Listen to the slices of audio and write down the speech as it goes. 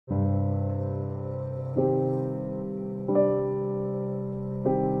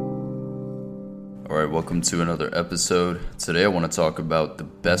Alright, welcome to another episode. Today I want to talk about the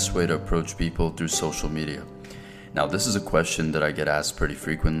best way to approach people through social media. Now, this is a question that I get asked pretty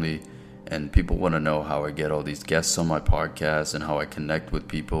frequently, and people want to know how I get all these guests on my podcast and how I connect with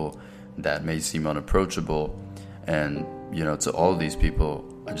people that may seem unapproachable. And, to all of these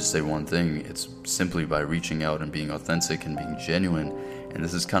people, I just say one thing: it's simply by reaching out and being authentic and being genuine. And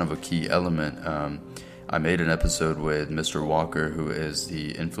this is kind of a key element. I made an episode with Mr. Walker, who is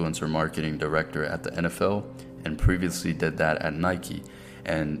the influencer marketing director at the NFL and previously did that at Nike.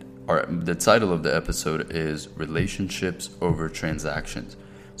 And the title of the episode is Relationships Over Transactions.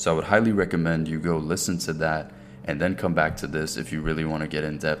 So I would highly recommend you go listen to that and then come back to this if you really want to get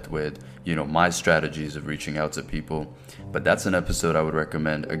in depth with, my strategies of reaching out to people. But that's an episode I would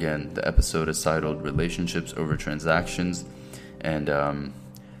recommend. Again, the episode is titled Relationships Over Transactions. And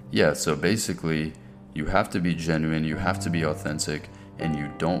so basically, you have to be genuine, you have to be authentic, and you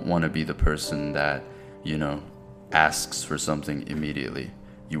don't want to be the person that, asks for something immediately.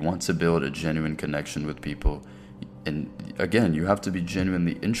 You want to build a genuine connection with people. And again, you have to be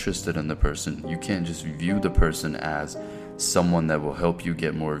genuinely interested in the person. You can't just view the person as someone that will help you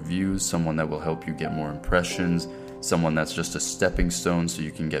get more views, someone that will help you get more impressions, someone that's just a stepping stone so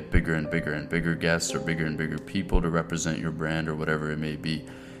you can get bigger and bigger and bigger guests or bigger and bigger people to represent your brand or whatever it may be.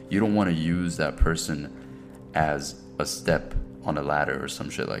 You don't want to use that person as a step on a ladder or some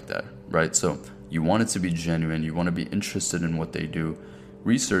shit like that, right? So you want it to be genuine. You want to be interested in what they do.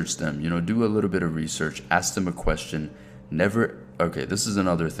 Research them, do a little bit of research. Ask them a question. This is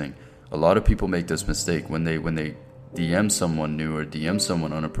another thing. A lot of people make this mistake when they DM someone new or DM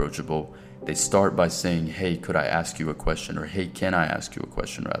someone unapproachable. They start by saying, hey, could I ask you a question? Or hey, can I ask you a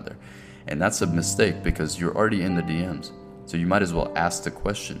question rather? And that's a mistake because you're already in the DMs. So you might as well ask the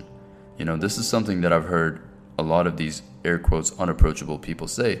question. This is something that I've heard a lot of these air quotes unapproachable people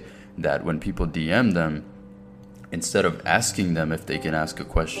say, that when people DM them, instead of asking them if they can ask a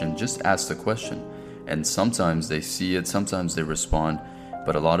question, just ask the question. And sometimes they see it, sometimes they respond,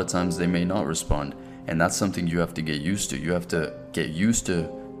 but a lot of times they may not respond. And that's something you have to get used to. You have to get used to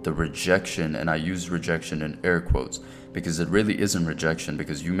the rejection, and I use rejection in air quotes because it really isn't rejection,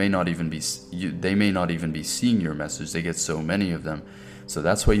 because they may not even be seeing your message. They get so many of them. So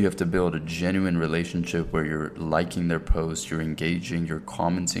that's why you have to build a genuine relationship where you're liking their posts, you're engaging, you're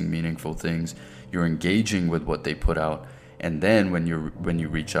commenting meaningful things, you're engaging with what they put out. And then when you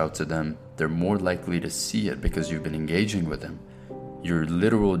reach out to them, they're more likely to see it because you've been engaging with them. Your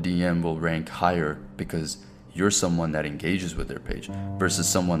literal DM will rank higher because you're someone that engages with their page versus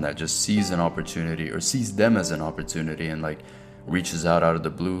someone that just sees an opportunity or sees them as an opportunity and reaches out of the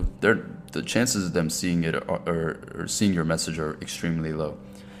blue. The chances of them seeing it or seeing your message are extremely low.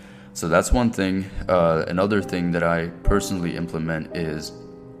 So that's one thing. Another thing that I personally implement is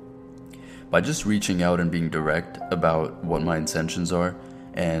by just reaching out and being direct about what my intentions are.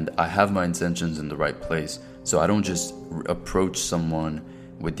 And I have my intentions in the right place. So I don't just approach someone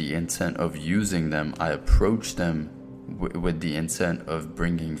with the intent of using them. I approach them with the intent of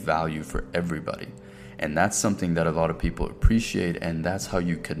bringing value for everybody. And that's something that a lot of people appreciate, and that's how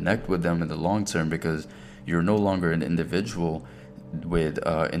you connect with them in the long term, because you're no longer an individual with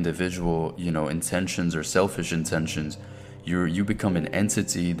individual, intentions or selfish intentions. You become an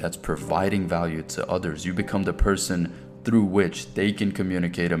entity that's providing value to others. You become the person through which they can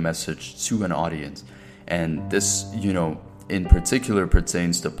communicate a message to an audience. And this, in particular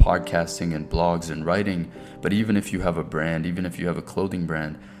pertains to podcasting and blogs and writing. But even if you have a brand, even if you have a clothing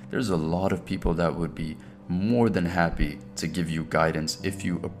brand, there's a lot of people that would be more than happy to give you guidance if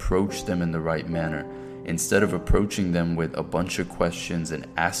you approach them in the right manner. Instead of approaching them with a bunch of questions and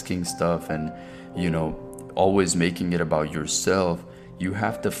asking stuff and, always making it about yourself, you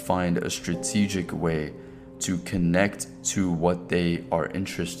have to find a strategic way to connect to what they are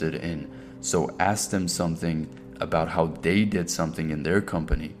interested in. So ask them something about how they did something in their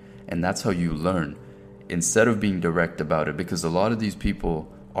company, and that's how you learn, instead of being direct about it, because a lot of these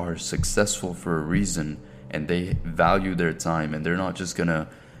people are successful for a reason and they value their time, and they're not just gonna,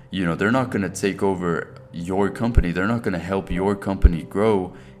 they're not gonna take over your company. They're not gonna help your company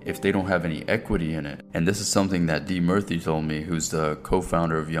grow if they don't have any equity in it. And this is something that D. Murphy told me, who's the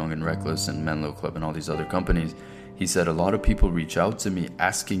co-founder of Young and Reckless and Menlo Club and all these other companies. He said a lot of people reach out to me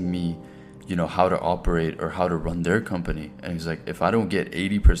asking me, how to operate or how to run their company. And he's like, if I don't get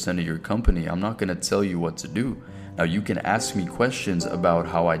 80% of your company, I'm not going to tell you what to do. Now, you can ask me questions about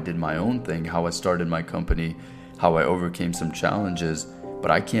how I did my own thing, how I started my company, how I overcame some challenges, but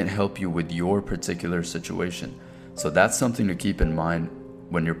I can't help you with your particular situation. So that's something to keep in mind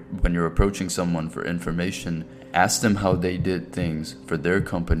when you're approaching someone for information. Ask them how they did things for their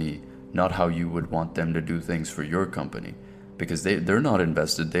company not how you would want them to do things for your company. Because they're not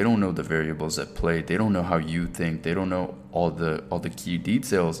invested. They don't know the variables at play. They don't know how you think. They don't know all the key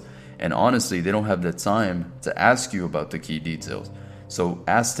details. And honestly, they don't have the time to ask you about the key details. So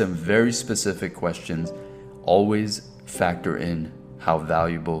ask them very specific questions. Always factor in how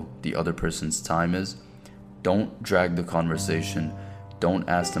valuable the other person's time is. Don't drag the conversation. Don't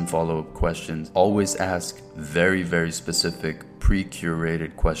ask them follow-up questions. Always ask very, very specific,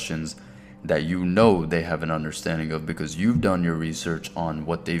 pre-curated questions that you know they have an understanding of, because you've done your research on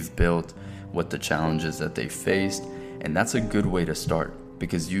what they've built, what the challenges that they faced. And that's a good way to start,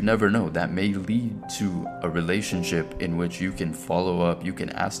 because you never know. That may lead to a relationship in which you can follow up, you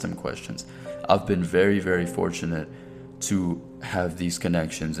can ask them questions. I've been very, very fortunate to have these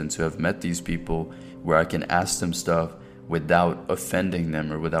connections and to have met these people where I can ask them stuff without offending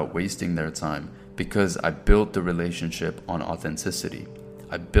them or without wasting their time, because I built the relationship on authenticity.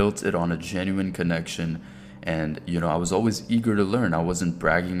 I built it on a genuine connection, and I was always eager to learn. I wasn't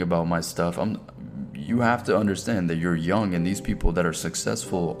bragging about my stuff. You have to understand that you're young, and these people that are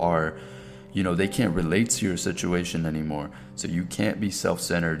successful are, they can't relate to your situation anymore. So you can't be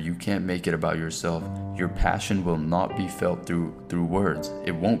self-centered. You can't make it about yourself. Your passion will not be felt through words.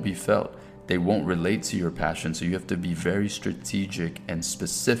 It won't be felt. They won't relate to your passion. So you have to be very strategic and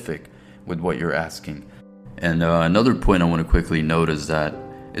specific with what you're asking. And another point I want to quickly note is that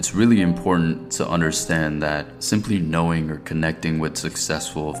it's really important to understand that simply knowing or connecting with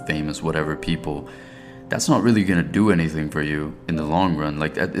successful, famous, whatever people, that's not really going to do anything for you in the long run.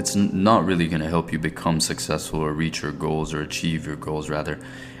 Like, it's not really going to help you become successful or reach your goals or achieve your goals, rather.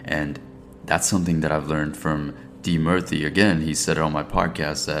 And that's something that I've learned from D. Murthy. Again, he said it on my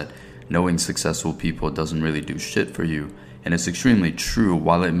podcast that knowing successful people doesn't really do shit for you. And it's extremely true.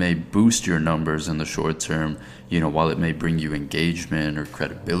 While it may boost your numbers in the short term, while it may bring you engagement or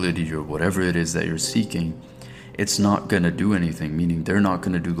credibility or whatever it is that you're seeking, it's not going to do anything, meaning they're not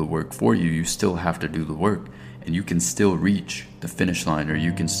going to do the work for you. You still have to do the work, and you can still reach the finish line, or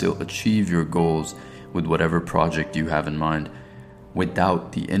you can still achieve your goals with whatever project you have in mind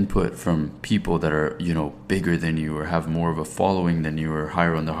without the input from people that are, bigger than you or have more of a following than you or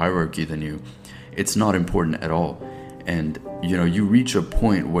higher on the hierarchy than you. It's not important at all. And, you reach a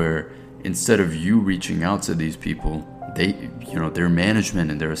point where instead of you reaching out to these people, they, their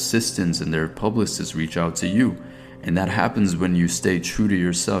management and their assistants and their publicists reach out to you. And that happens when you stay true to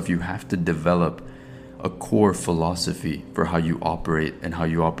yourself. You have to develop a core philosophy for how you operate and how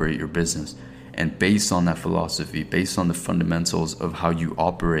you operate your business. And based on that philosophy, based on the fundamentals of how you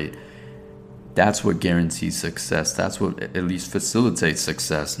operate, that's what guarantees success. That's what at least facilitates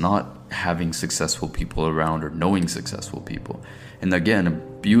success, not having successful people around or knowing successful people. And again, a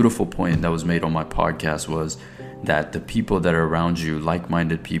beautiful point that was made on my podcast was that the people that are around you,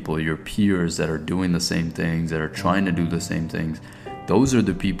 like-minded people, your peers that are doing the same things, that are trying to do the same things, those are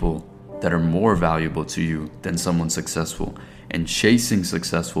the people that are more valuable to you than someone successful. And chasing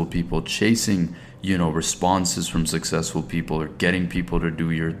successful people, chasing, responses from successful people, or getting people to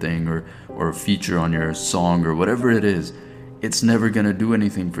do your thing or feature on your song or whatever it is, it's never going to do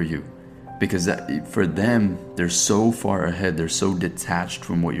anything for you. Because for them, they're so far ahead, they're so detached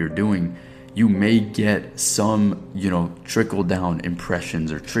from what you're doing. You may get some, trickle down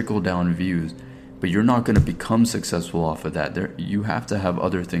impressions or trickle down views, but you're not going to become successful off of that. You have to have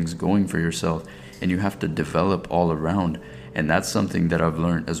other things going for yourself, and you have to develop all around. And that's something that I've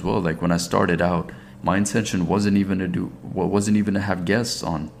learned as well. Like when I started out, my intention wasn't even to have guests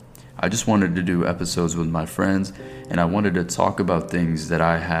on. I just wanted to do episodes with my friends, and I wanted to talk about things that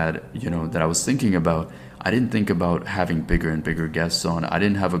I had, that I was thinking about. I didn't think about having bigger and bigger guests on. I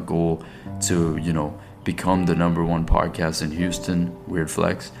didn't have a goal to, become the #1 podcast in Houston, Weird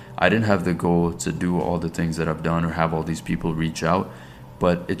Flex. I didn't have the goal to do all the things that I've done or have all these people reach out.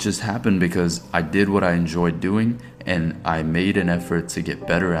 But it just happened because I did what I enjoyed doing, and I made an effort to get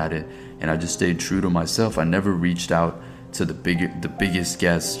better at it. And I just stayed true to myself. I never reached out to the biggest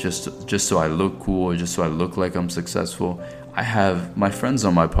guests just so I look cool or just so I look like I'm successful. I have my friends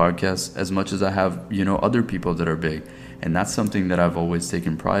on my podcast as much as I have, other people that are big. And that's something that I've always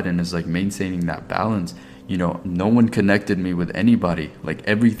taken pride in, is like maintaining that balance. No one connected me with anybody. Like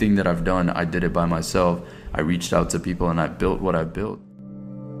everything that I've done, I did it by myself. I reached out to people and I built what I built.